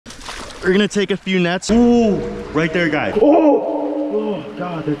We're gonna take a few nets. Ooh, right there, guys. Oh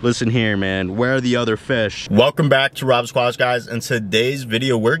God. Listen here, man. Where are the other fish? Welcome back to Rob's Aquatics, guys. In today's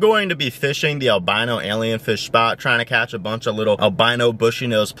video, we're going to be fishing the albino alien fish spot, trying to catch a bunch of little albino bushy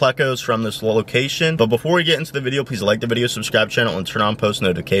nose plecos from this location. But before we get into the video, please like the video, subscribe to the channel, and turn on post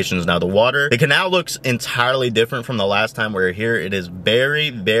notifications. Now, the canal looks entirely different from the last time we were here. It is very,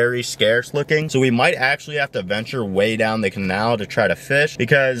 very scarce looking. So we might actually have to venture way down the canal to try to fish,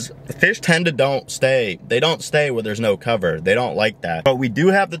 because fish tend to don't stay where there's no cover. They don't like that. But we do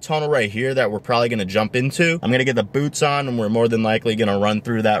have the tunnel right here that we're probably gonna jump into. I'm gonna get the boots on, and we're more than likely gonna run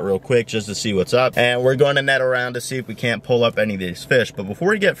through that real quick just to see what's up. And we're going to net around to see if we can't pull up any of these fish. But before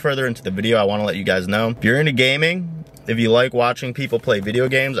we get further into the video, I wanna let you guys know, if you're into gaming, if you like watching people play video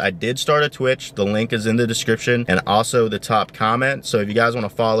games, I did start a Twitch. The link is in the description and also the top comment. So if you guys want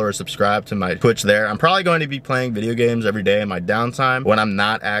to follow or subscribe to my Twitch there, I'm probably going to be playing video games every day in my downtime when I'm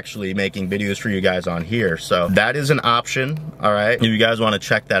not actually making videos for you guys on here. So that is an option, all right? If you guys want to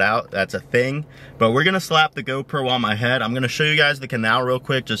check that out, that's a thing. But we're going to slap the GoPro on my head. I'm going to show you guys the canal real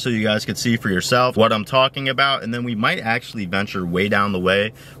quick just so you guys can see for yourself what I'm talking about. And then we might actually venture way down the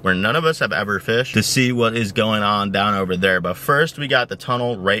way where none of us have ever fished to see what is going on down over there. But first, we got the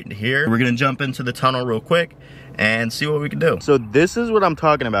tunnel right here. We're gonna jump into the tunnel real quick and see what we can do. So this is what I'm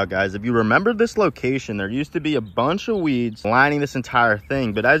talking about, guys. If you remember this location, there used to be a bunch of weeds lining this entire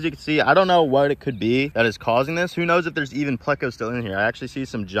thing. But as you can see, I don't know what it could be that is causing this. Who knows if there's even plecos still in here. I actually see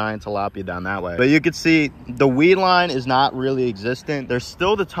some giant tilapia down that way. But you can see the weed line is not really existent. There's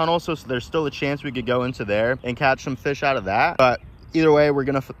still the tunnel, so there's still a chance we could go into there and catch some fish out of that. But either way, we're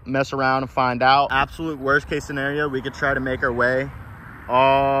gonna mess around and find out. Absolute worst case scenario, we could try to make our way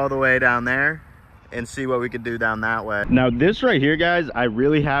all the way down there and see what we could do down that way. Now this right here, guys, I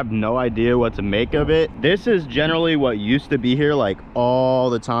really have no idea what to make of it. This is generally what used to be here like all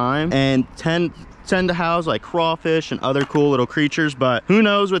the time and tend to house like crawfish and other cool little creatures, but who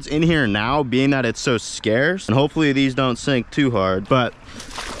knows what's in here now, being that it's so scarce. And hopefully these don't sink too hard. But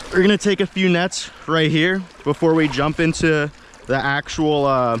we're gonna take a few nets right here before we jump into the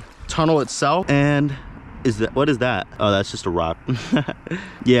actual tunnel itself. And what is that? Oh, that's just a rock.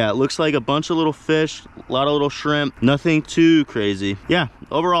 Yeah, it looks like a bunch of little fish, a lot of little shrimp, nothing too crazy. Yeah,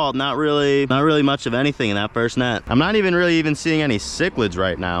 overall not really much of anything in that first net. I'm not even seeing any cichlids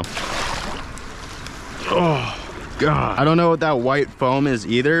right now. Oh God, I don't know what that white foam is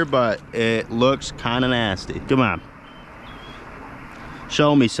either, but it looks kind of nasty. Come on,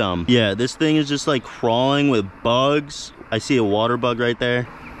 show me some. Yeah, this thing is just like crawling with bugs. I see a water bug right there.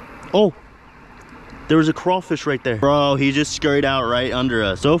 Oh, there was a crawfish right there. Bro, he just scurried out right under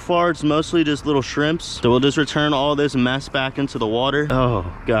us. So far, it's mostly just little shrimps. So we'll just return all this mess back into the water. Oh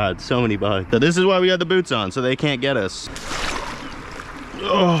God, so many bugs. So this is why we got the boots on, so they can't get us.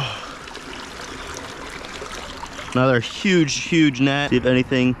 Oh. Another huge net. See if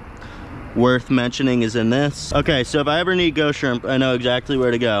anything worth mentioning is in this. Okay, so if I ever need ghost shrimp, I know exactly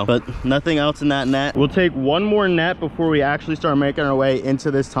where to go, but nothing else in that net. We'll take one more net before we actually start making our way into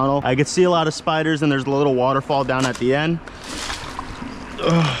this tunnel. I could see a lot of spiders, and there's a little waterfall down at the end.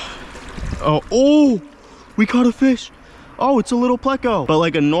 Oh, we caught a fish. Oh, it's a little pleco, but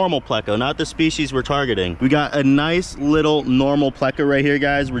like a normal pleco, not the species we're targeting. We got a nice little normal pleco right here,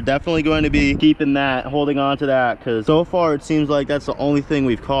 guys. We're definitely going to be keeping that, holding on to that, because so far it seems like that's the only thing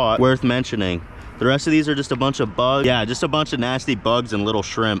we've caught worth mentioning. The rest of these are just a bunch of bugs. Yeah, just a bunch of nasty bugs and little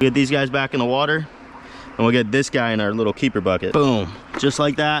shrimp. Get these guys back in the water, and we'll get this guy in our little keeper bucket. Boom, just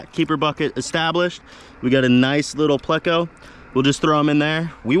like that, keeper bucket established. We got a nice little pleco. We'll just throw them in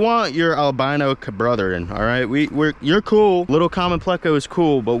there. We want your albino brother in, all right? You're cool. Little common pleco is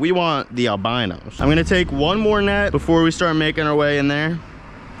cool, but we want the albinos. I'm gonna take one more net before we start making our way in there.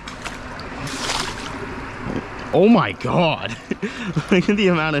 Oh my God. Look at the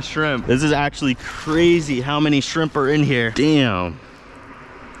amount of shrimp. This is actually crazy how many shrimp are in here. Damn.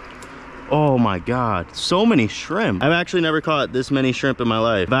 Oh my God, so many shrimp. I've actually never caught this many shrimp in my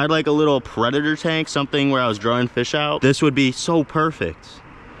life. If I had like a little predator tank, something where I was drawing fish out, this would be so perfect.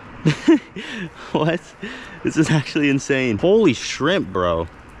 What? This is actually insane. Holy shrimp, bro.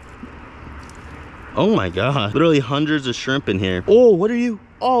 Oh my God, literally hundreds of shrimp in here. Oh, what are you?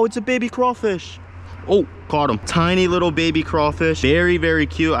 Oh, it's a baby crawfish. Oh, caught him. Tiny little baby crawfish. Very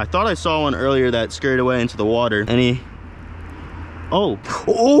cute. I thought I saw one earlier that scurried away into the water.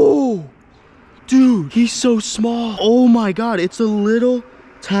 Oh, dude, he's so small. Oh my God, it's a little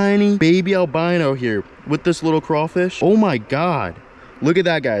tiny baby albino here with this little crawfish. Oh my God, look at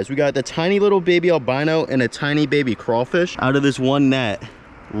that, guys. We got the tiny little baby albino and a tiny baby crawfish out of this one net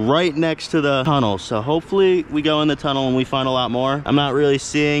right next to the tunnel. So hopefully we go in the tunnel and we find a lot more. I'm not really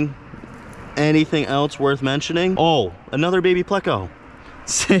seeing anything else worth mentioning. Oh, another baby pleco.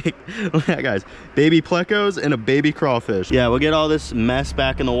 Sick. Look at that, guys. Baby plecos and a baby crawfish. Yeah, we'll get all this mess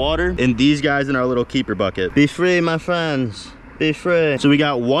back in the water. And these guys in our little keeper bucket. Be free, my friends. Be free. So we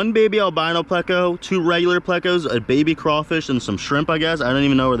got one baby albino pleco, 2 regular plecos, a baby crawfish, and some shrimp, I guess. I don't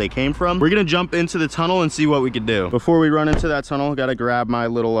even know where they came from. We're gonna jump into the tunnel and see what we could do. Before we run into that tunnel, gotta grab my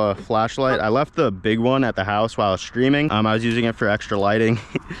little flashlight. I left the big one at the house while I was streaming. I was using it for extra lighting.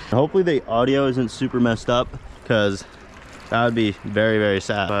 Hopefully the audio isn't super messed up, because that would be very, very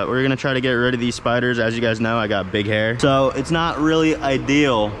sad. But we're gonna try to get rid of these spiders. As you guys know, I got big hair. So it's not really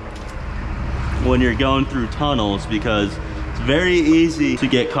ideal when you're going through tunnels, because it's very easy to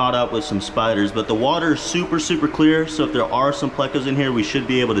get caught up with some spiders. But the water is super, super clear. So if there are some plecos in here, we should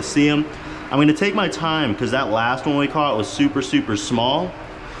be able to see them. I'm gonna take my time, because that last one we caught was super, super small.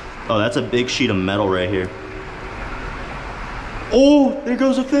 Oh, that's a big sheet of metal right here. Oh, there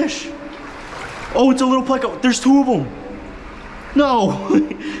goes a fish. Oh, it's a little pleco. There's 2 of them. No.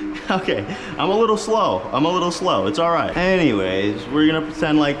 Okay, I'm a little slow. It's all right. Anyways, we're gonna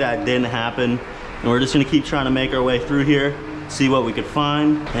pretend like that didn't happen, and we're just gonna keep trying to make our way through here, see what we could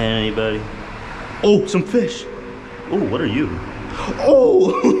find. Anybody? Oh, some fish. Oh, what are you?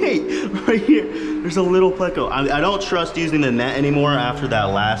 Oh, wait, right here. There's a little pleco. I don't trust using the net anymore after that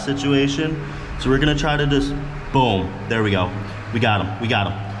last situation, so we're gonna try to just, boom, there we go. We got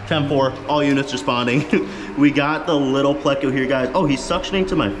him. 10-4, all units responding. We got the little pleco here, guys. Oh, he's suctioning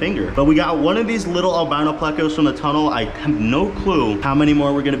to my finger. But we got one of these little albino plecos from the tunnel. I have no clue how many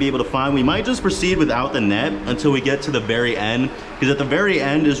more we're gonna be able to find. We might just proceed without the net until we get to the very end, because at the very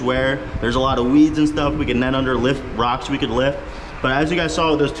end is where there's a lot of weeds and stuff. We can net under, lift rocks we could lift. But as you guys saw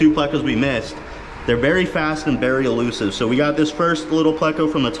with those 2 plecos we missed, they're very fast and very elusive. So we got this first little pleco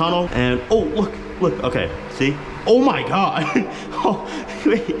from the tunnel, and oh, look, okay, see? Oh my God. Oh,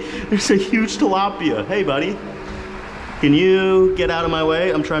 wait, there's a huge tilapia. Hey, buddy. Can you get out of my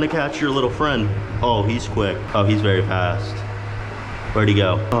way? I'm trying to catch your little friend. Oh, he's quick. Oh, he's very fast. Where'd he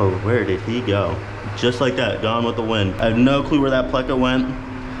go? Oh, where did he go? Just like that, gone with the wind. I have no clue where that pleco went,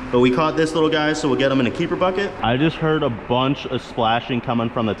 but we caught this little guy, so we'll get him in a keeper bucket. I just heard a bunch of splashing coming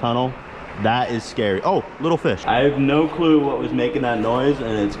from the tunnel. That is scary. Oh, little fish. I have no clue what was making that noise,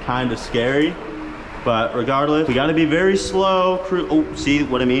 and it's kind of scary. But regardless, we gotta be very slow. Oh, see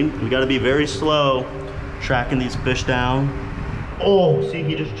what I mean? We gotta be very slow tracking these fish down. Oh, see,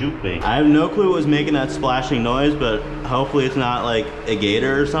 he just juked me. I have no clue what was making that splashing noise, but hopefully it's not like a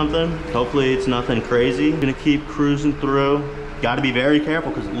gator or something. Hopefully it's nothing crazy. I'm gonna keep cruising through. Gotta be very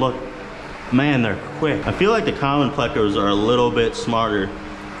careful, because look, man, they're quick. I feel like the common plecos are a little bit smarter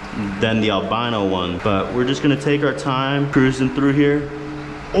than the albino one, but we're just gonna take our time cruising through here.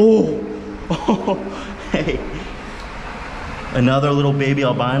 Oh, oh, hey, another little baby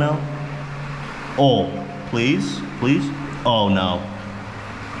albino. Oh, please. Oh no.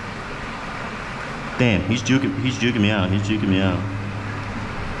 Damn, he's juking me out.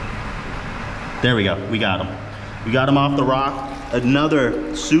 There we go, we got him off the rock.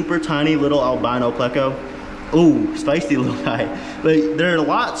 Another super tiny little albino pleco. Oh, feisty little guy. But they're a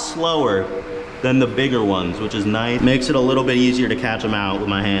lot slower than the bigger ones, which is nice. Makes it a little bit easier to catch them out with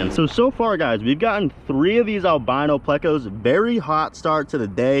my hands. So far, guys, we've gotten 3 of these albino plecos. Very hot start to the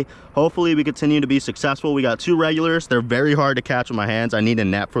day. Hopefully we continue to be successful. We got 2 regulars. They're very hard to catch with my hands. I need a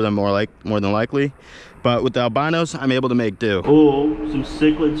net for them more than likely. But with the albinos, I'm able to make do. Oh, some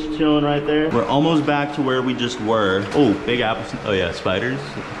cichlids chilling right there. We're almost back to where we just were. Oh, big apples. Oh yeah, spiders.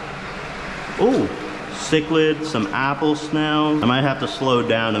 Oh, cichlid, some apple snails. I might have to slow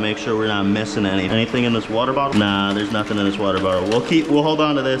down to make sure we're not missing anything in this water bottle. Nah, there's nothing in this water bottle. We'll hold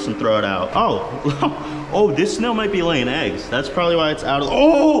on to this and throw it out. Oh, oh, this snail might be laying eggs. That's probably why it's out of.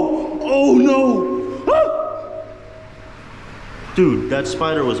 Oh no! Ah! Dude, that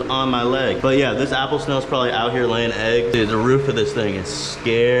spider was on my leg. But yeah, this apple snail's probably out here laying eggs. Dude, the roof of this thing is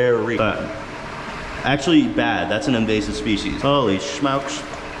scary. But actually bad. That's an invasive species. Holy smokes.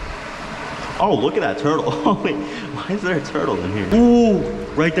 Oh, look at that turtle. Oh, wait, why is there a turtle in here? Ooh,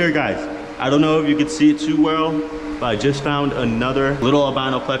 right there, guys. I don't know if you can see it too well, but I just found another little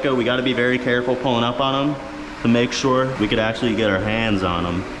albino pleco. We gotta be very careful pulling up on them to make sure we could actually get our hands on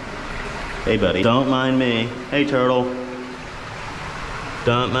them. Hey, buddy, don't mind me. Hey, turtle.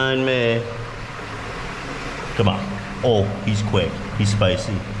 Don't mind me. Come on. Oh, he's quick. He's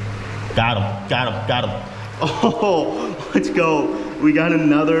spicy. Got him. Oh, let's go. We got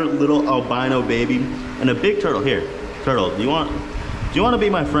another little albino baby and a big turtle. Here, turtle, do you want to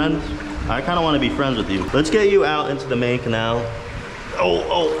be my friend? I kind of want to be friends with you. Let's get you out into the main canal.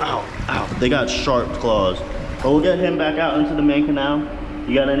 Oh, ow. They got sharp claws. But we'll get him back out into the main canal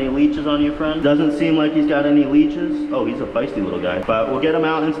You got any leeches on you, friend? Doesn't seem like he's got any leeches. Oh, he's a feisty little guy. But we'll get him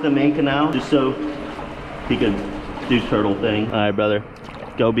out into the main canal just so he could do turtle thing. All right, brother,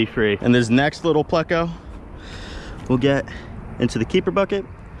 go be free. And this next little pleco, we'll get into the keeper bucket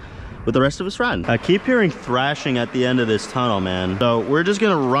with the rest of his friend. I keep hearing thrashing at the end of this tunnel, man. So we're just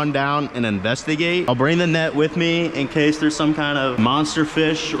gonna run down and investigate. I'll bring the net with me in case there's some kind of monster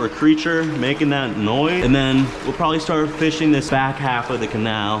fish or creature making that noise. And then we'll probably start fishing this back half of the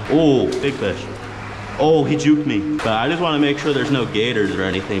canal. Oh, big fish. Oh, he juked me. But I just wanna make sure there's no gators or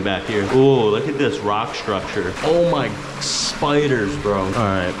anything back here. Oh, look at this rock structure. Oh my spiders, bro. All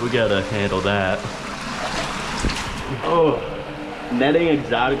right, we gotta handle that. Oh. Netting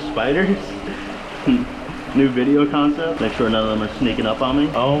exotic spiders. New video concept. Make sure none of them are sneaking up on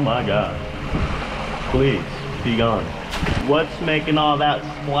me. Oh my god. Please be gone. What's making all that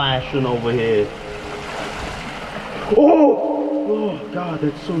splashing over here? Oh god,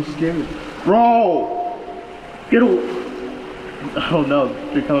 that's so scary. Bro, get away. Oh no,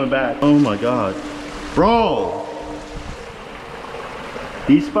 they're coming back. Oh my god, bro,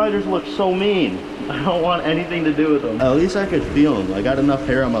 these spiders look so mean. I don't want anything to do with them. At least I could feel them. I got enough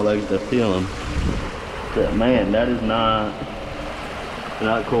hair on my legs to feel them. But man, that is not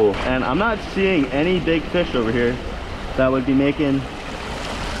cool. And I'm not seeing any big fish over here that would be making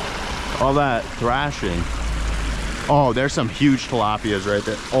all that thrashing. Oh, there's some huge tilapias right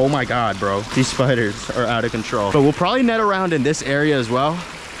there. Oh my god, bro, these spiders are out of control. But we'll probably net around in this area as well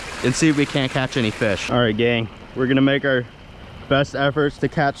and see if we can't catch any fish. All right, gang, we're gonna make our best efforts to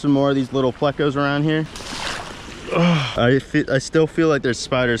catch some more of these little plecos around here. I still feel like there's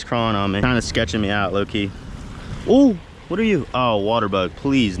spiders crawling on me, kind of sketching me out, low-key. Oh, what are you? Oh, water bug.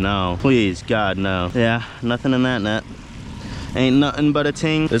 Please no, please god no. Yeah, nothing in that net. Ain't nothing but a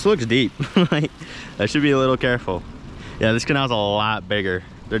ting. This looks deep. Like, I should be a little careful. Yeah, this canal's a lot bigger.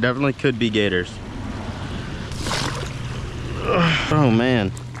 There definitely could be gators. Oh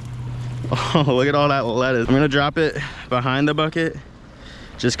man. Oh, look at all that lettuce. I'm gonna drop it behind the bucket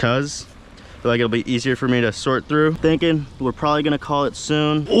just cause I feel like it'll be easier for me to sort through. Thinking we're probably gonna call it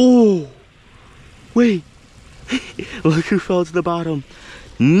soon. Oh, wait. Look who fell to the bottom.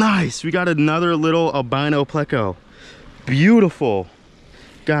 Nice, we got another little albino pleco. Beautiful.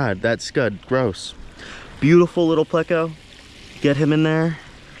 God, that scud, gross. Beautiful little pleco. Get him in there.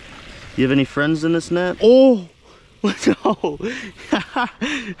 You have any friends in this net? Oh, let's go.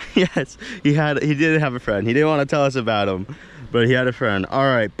 Yes, he did have a friend. He didn't want to tell us about him, but he had a friend. All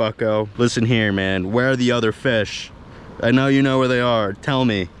right, bucko, listen here, man. Where are the other fish? I know you know where they are. Tell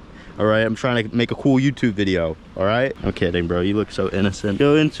me. All right, I'm trying to make a cool YouTube video. All right, I'm kidding, bro. You look so innocent.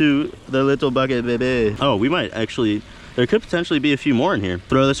 Go into the little bucket, baby. Oh, we might actually, there could potentially be a few more in here.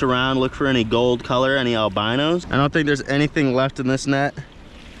 Throw this around, look for any gold color, any albinos. I don't think there's anything left in this net.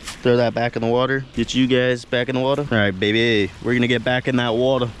 Throw that back in the water. Get you guys back in the water. All right, baby, we're gonna get back in that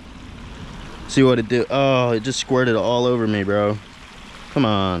water. See what it do. Oh, it just squirted all over me, bro. Come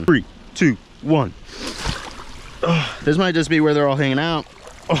on. 3, 2, 1. Oh, this might just be where they're all hanging out.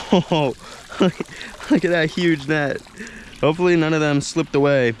 Oh, look at that huge net. Hopefully none of them slipped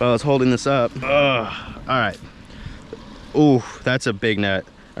away while I was holding this up. All right. Ooh, that's a big net.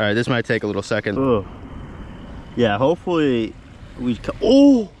 All right, this might take a little second. Oh, yeah, hopefully we,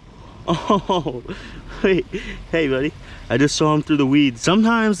 oh, wait, hey buddy, I just saw him through the weeds.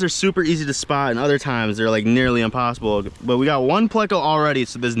 Sometimes they're super easy to spot and other times they're like nearly impossible, but we got one pleco already,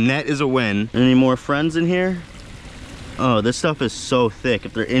 so this net is a win. Any more friends in here? Oh, this stuff is so thick.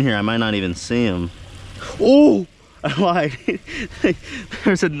 If they're in here, I might not even see them. Oh, I lied.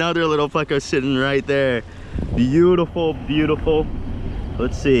 There's another little pleco sitting right there. Beautiful, beautiful.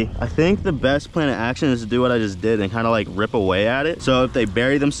 Let's see. I think the best plan of action is to do what I just did and kind of like rip away at it. So if they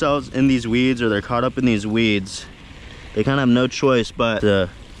bury themselves in these weeds or they're caught up in these weeds, they kind of have no choice but to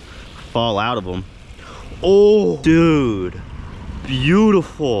fall out of them. Oh, dude.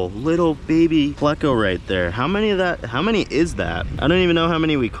 Beautiful little baby pleco right there. How many is that? I don't even know how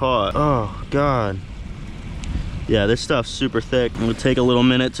many we caught. Oh god. Yeah, this stuff's super thick. I'm gonna take a little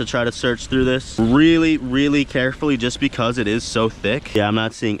minute to try to search through this really carefully just because it is so thick. Yeah, I'm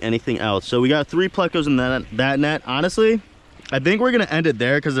not seeing anything else. So we got 3 plecos in that net. Honestly, I think we're gonna end it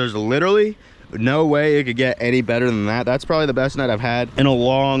there because there's literally no way it could get any better than that. That's probably the best net I've had in a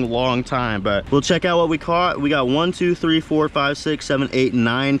long time. But we'll check out what we caught. We got 1, 2, 3, 4, 5, 6, 7, 8,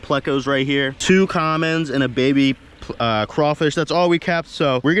 9 plecos right here. 2 commons and a baby crawfish. That's all we kept.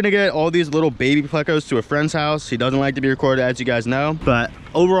 So we're gonna get all these little baby plecos to a friend's house. He doesn't like to be recorded, as you guys know. But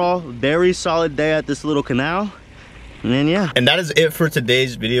overall, very solid day at this little canal. And then yeah. And that is it for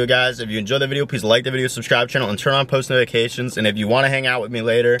today's video, guys. If you enjoyed the video, please like the video, subscribe to the channel, and turn on post notifications. And if you want to hang out with me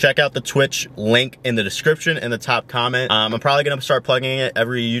later, check out the Twitch link in the description in the top comment. I'm probably gonna start plugging it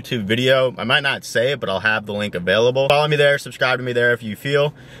every YouTube video. I might not say it, but I'll have the link available. Follow me there, subscribe to me there if you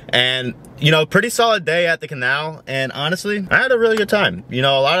feel. And you know, pretty solid day at the canal. And honestly, I had a really good time. You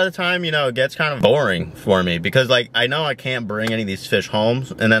know, a lot of the time, you know, it gets kind of boring for me because like, I know I can't bring any of these fish home.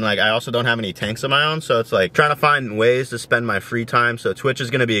 And then like, I also don't have any tanks of my own. So it's like trying to find ways to spend my free time. So Twitch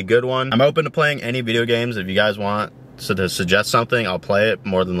is gonna be a good one. I'm open to playing any video games. If you guys want to suggest something, I'll play it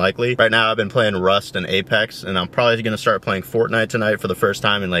more than likely. Right now I've been playing Rust and Apex, and I'm probably gonna start playing Fortnite tonight for the first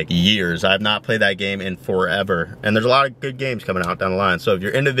time in like years. I've not played that game in forever. And there's a lot of good games coming out down the line. So if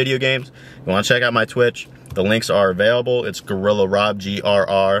you're into video games, you wanna check out my Twitch, the links are available. It's Gorilla Rob,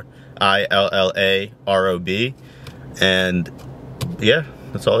 GRRILLAROB. And yeah,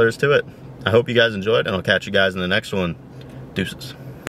 that's all there is to it. I hope you guys enjoyed, and I'll catch you guys in the next one. Deuces.